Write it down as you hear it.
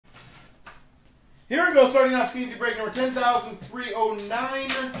Here we go, starting off CNC break number 10,309.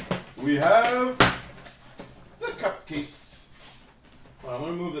 We have the cup case. Well, I'm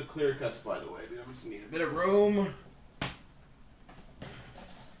going to move the clear cuts, by the way. I just need a bit of room.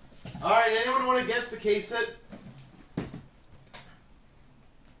 Alright, anyone want to guess the case set?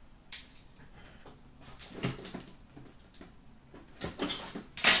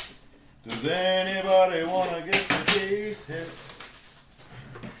 Does anybody want to guess the case set?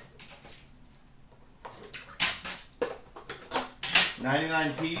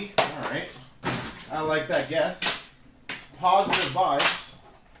 $99p. Alright. I like that guess. Positive vibes.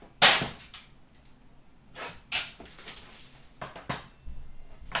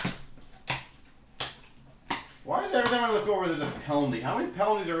 Why is every time I look over there's a penalty? How many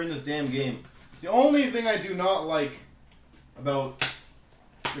penalties are in this damn game? The only thing I do not like about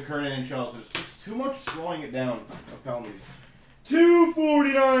the current NHL is there's just too much slowing it down of penalties.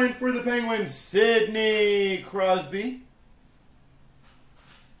 $2.49 for the Penguins, Sidney Crosby.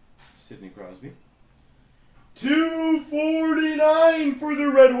 $2.49 for the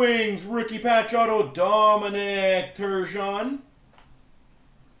Red Wings, rookie patch auto, Dominic Turgeon.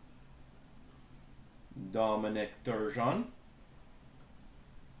 I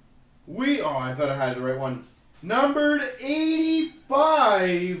thought I had the right one. Numbered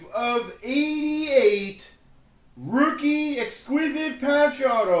 85 of 88, rookie exquisite patch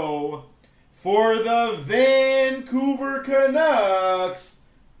auto for the Vancouver Canucks,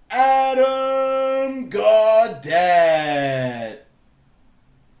 Adam Gaudette.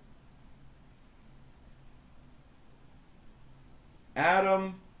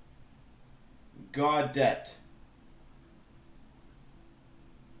 Adam Gaudette.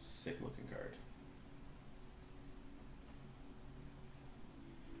 Sick looking card.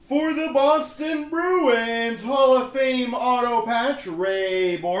 For the Boston Bruins, Hall of Fame auto patch,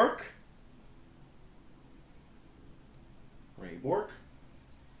 Ray Bourque.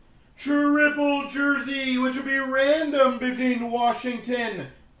 Triple jersey, which will be random between Washington,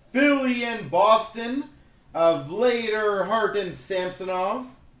 Philly, and Boston, of Vlader, Hart, and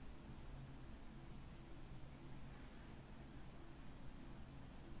Samsonov.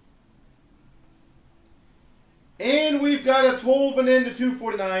 And we've got a Tolvanen to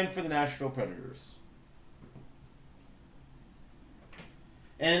 $2.49 for the Nashville Predators.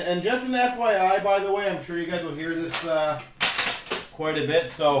 And just an FYI, by the way, I'm sure you guys will hear this quite a bit,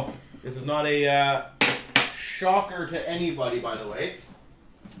 so this is not a shocker to anybody, by the way.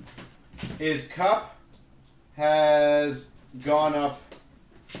 His cup has gone up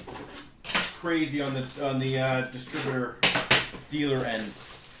crazy on the distributor dealer end.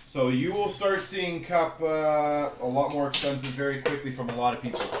 So you will start seeing cup a lot more expensive very quickly from a lot of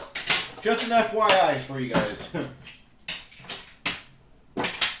people. Just an FYI for you guys.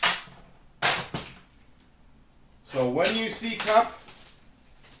 So when you see cup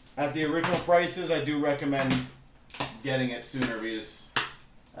at the original prices, I do recommend getting it sooner because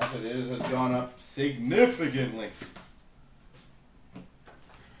as it is, has gone up significantly.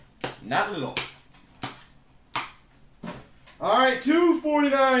 Not little. Alright,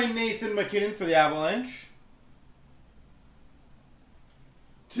 $2.49 Nathan MacKinnon for the Avalanche.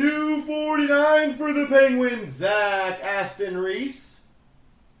 $2.49 for the Penguins, Zach Aston Reese.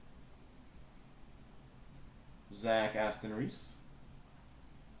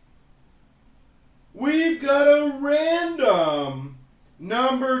 We've got a random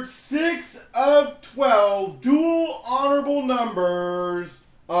numbered 6 of 12 dual honorable numbers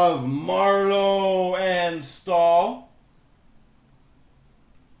of Marleau and Stahl.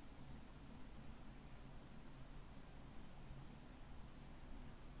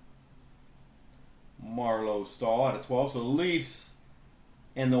 Out of 12. So Leafs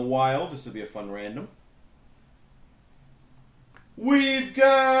and the Wild. This would be a fun random. We've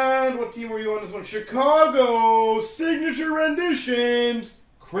got, what team were you on this one? Chicago signature renditions,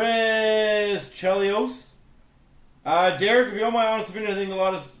 Chris Chelios. Derek, if you want my honest opinion, I think a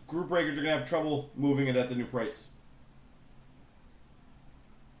lot of group breakers are going to have trouble moving it at the new price.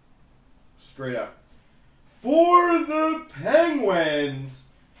 Straight up. For the Penguins,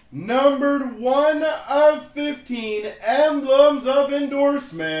 numbered 1 of 15, emblems of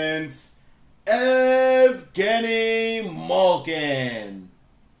endorsements, Evgeny Malkin.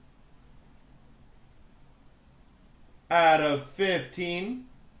 Out of 15,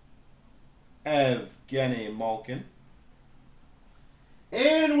 Evgeny Malkin.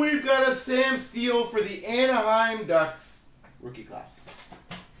 And we've got a Sam Steele for the Anaheim Ducks rookie class.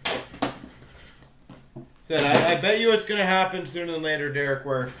 Said, I bet you it's going to happen sooner than later, Derek,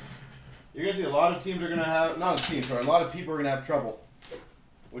 where you're going to see a lot of teams are going to have, not a team, sorry, a lot of people are going to have trouble,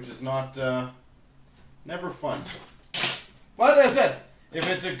 which is not Never fun. But as I said, if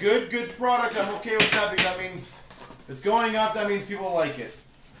it's a good product, I'm okay with that because that means if it's going up, that means people like it.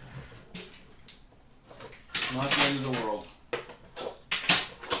 Not the end of the world.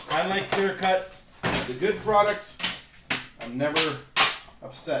 I like Clear Cut. It's a good product. I'm never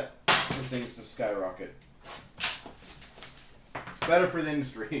upset when things just skyrocket. It's better for the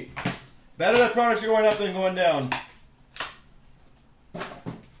industry. Better that products are going up than going down.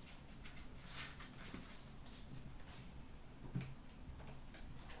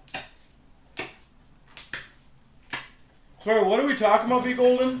 Sorry, what are we talking about, B.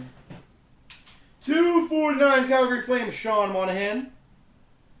 Golden? 249 Calgary Flames, Sean Monahan.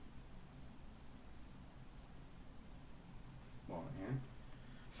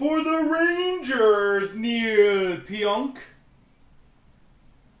 For the Rangers, Neil Pionk.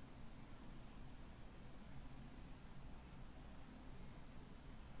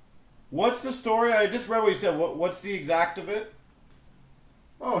 What's the story? I just read what you said. What's the exact of it?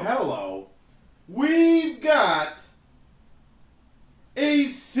 Oh, hello. We've got a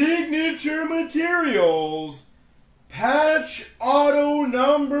Signature Materials patch auto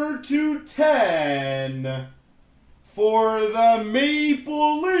number 210 for the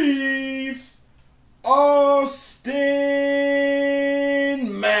Maple Leafs, Austin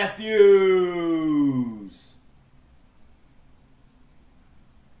Matthews.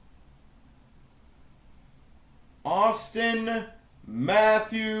 Austin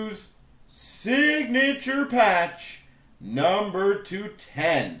Matthews signature patch number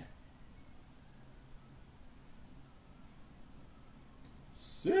 210.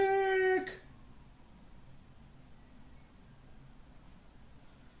 Sick.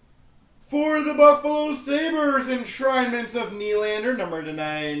 For the Buffalo Sabres, enshrinements of Nylander, number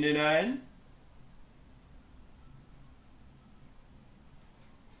 99.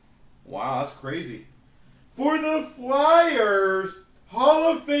 Wow, that's crazy. For the Flyers,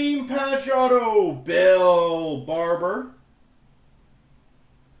 Hall of Fame patch auto, Bill Barber.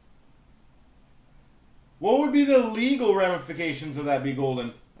 What would be the legal ramifications of that, B.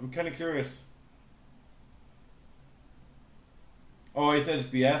 Golden? I'm kind of curious. Oh, he said it's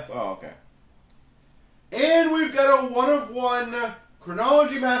BS? Oh, okay. And we've got a 1-of-1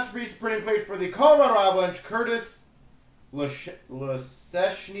 chronology masterpiece printing plate for the Colorado Avalanche, Curtis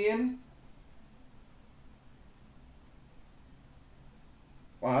Leseshnian.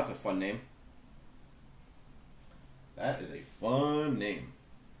 Wow, that's a fun name. That is a fun name.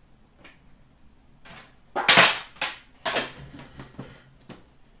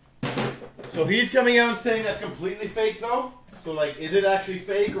 So he's coming out and saying that's completely fake, though? So, like, is it actually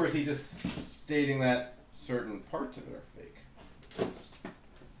fake, or is he just stating that certain parts of it are fake?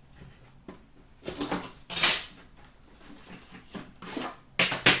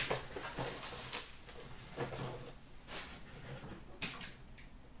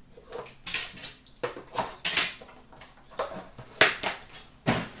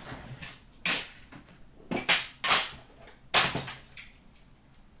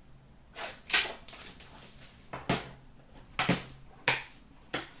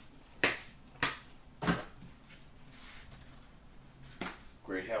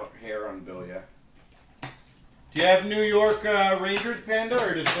 Great hair on Bill, yeah. Do you have New York Rangers, Panda,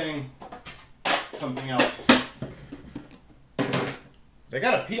 or just saying something else? They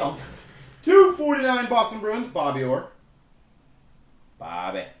got a peel. 249 Boston Bruins, Bobby Orr.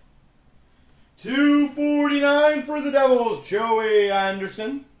 Bobby. 249 for the Devils, Joey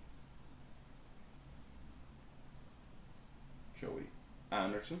Anderson. Joey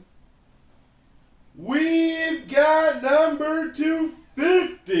Anderson. We've got number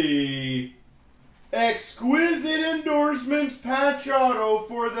 250. Exquisite endorsements patch auto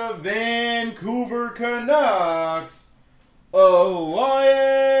for the Vancouver Canucks, Elias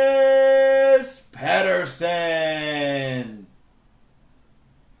Pettersson.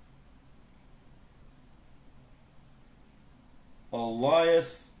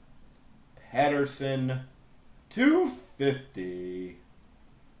 Elias Pettersson, 250.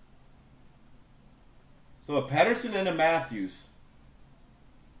 So a Pettersson and a Matthews.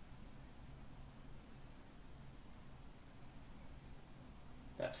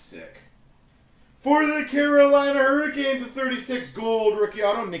 That's sick. For the Carolina Hurricanes, the 36 gold rookie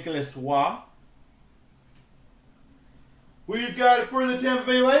auto, Nicolas Roy. We've got for the Tampa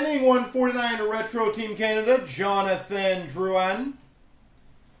Bay Lightning, 149 retro Team Canada, Jonathan Drouin.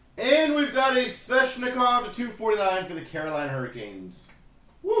 And we've got a Svechnikov to 249 for the Carolina Hurricanes.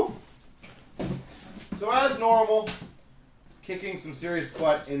 Woo! So as normal, kicking some serious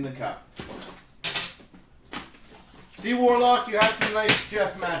butt in the cup. See, Warlock, you had some nice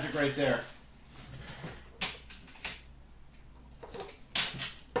Jeff magic right there.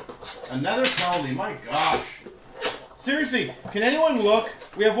 Another penalty. My gosh. Seriously, can anyone look?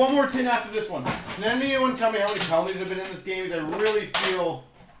 We have one more tin after this one. Can anyone tell me how many penalties have been in this game? I really feel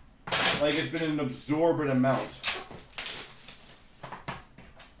like it's been an absorbent amount.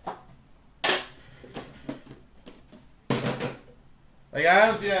 Like, I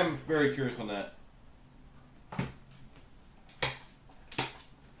honestly am very curious on that.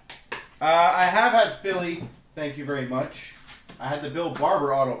 I have had Philly. Thank you very much. I had the Bill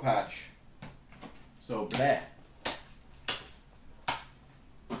Barber auto patch. So, bleh.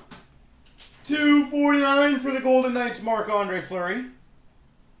 $2.49 for the Golden Knights, Marc-Andre Fleury.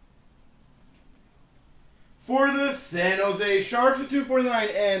 For the San Jose Sharks, a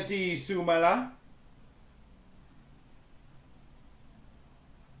 $2.49, Antti Suomela.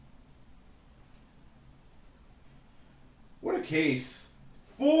 What a case.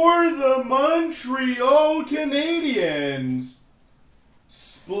 For the Montreal Canadiens,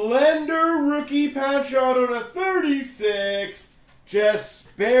 Splendor rookie patch auto to 36,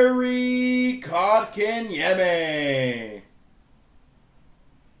 Jesperi Kotkaniemi.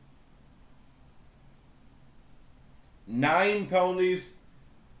 9 penalties.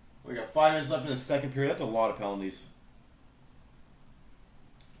 We got 5 minutes left in the second period. That's a lot of penalties.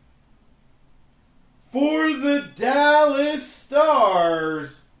 For the Dallas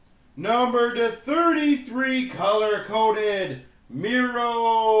Stars, number to 33, color-coded,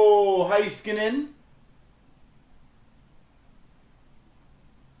 Miro Heiskanen.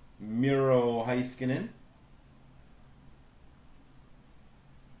 Miro Heiskanen.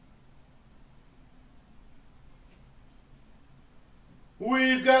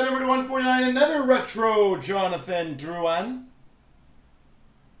 We've got number to 149, another retro, Jonathan Drouin.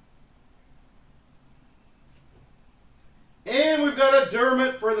 And we've got a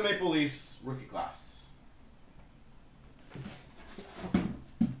Dermott for the Maple Leafs rookie class.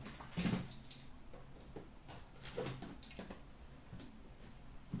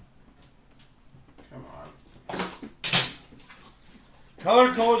 Come on.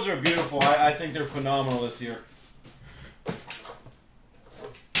 Color codes are beautiful. I think they're phenomenal this year.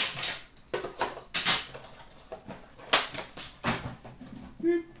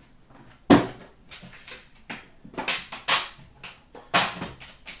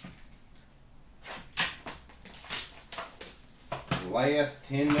 Last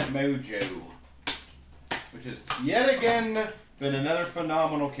tin mojo, which has yet again been another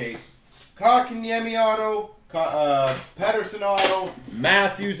phenomenal case. Kotkaniemi auto, Pettersson auto,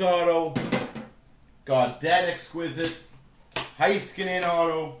 Matthews auto, Gaudette exquisite, Heiskanen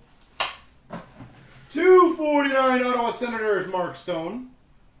auto, $2.49 Ottawa Senators Mark Stone,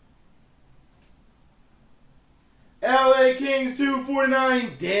 LA Kings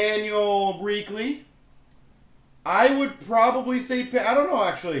 $2.49 Daniel Breakley. I would probably say, I don't know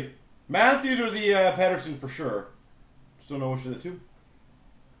actually. Matthews or the Pettersson for sure. Just don't know which of the two.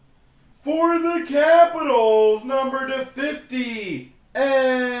 For the Capitals, number to 50,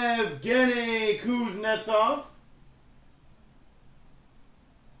 Evgeny Kuznetsov.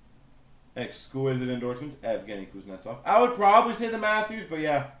 Exquisite endorsement, Evgeny Kuznetsov. I would probably say the Matthews, but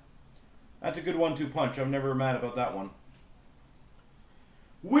yeah. That's a good 1-2 punch. I'm never mad about that one.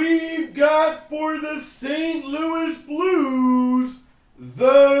 We've got for the St. Louis Blues,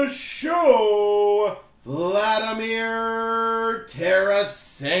 the show, Vladimir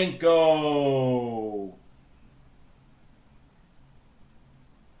Tarasenko.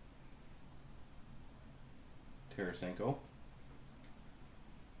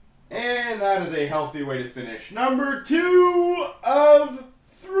 And that is a healthy way to finish. Number 2 of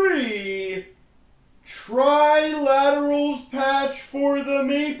 3. Trilaterals patch for the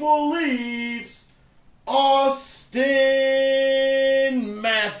Maple Leafs, Austin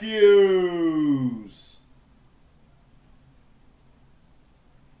Matthews.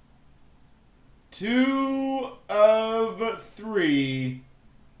 2 of 3,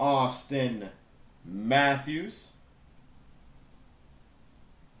 Austin Matthews.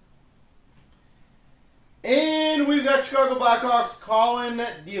 And we've got Chicago Blackhawks, Colin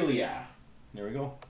Delia. There we go.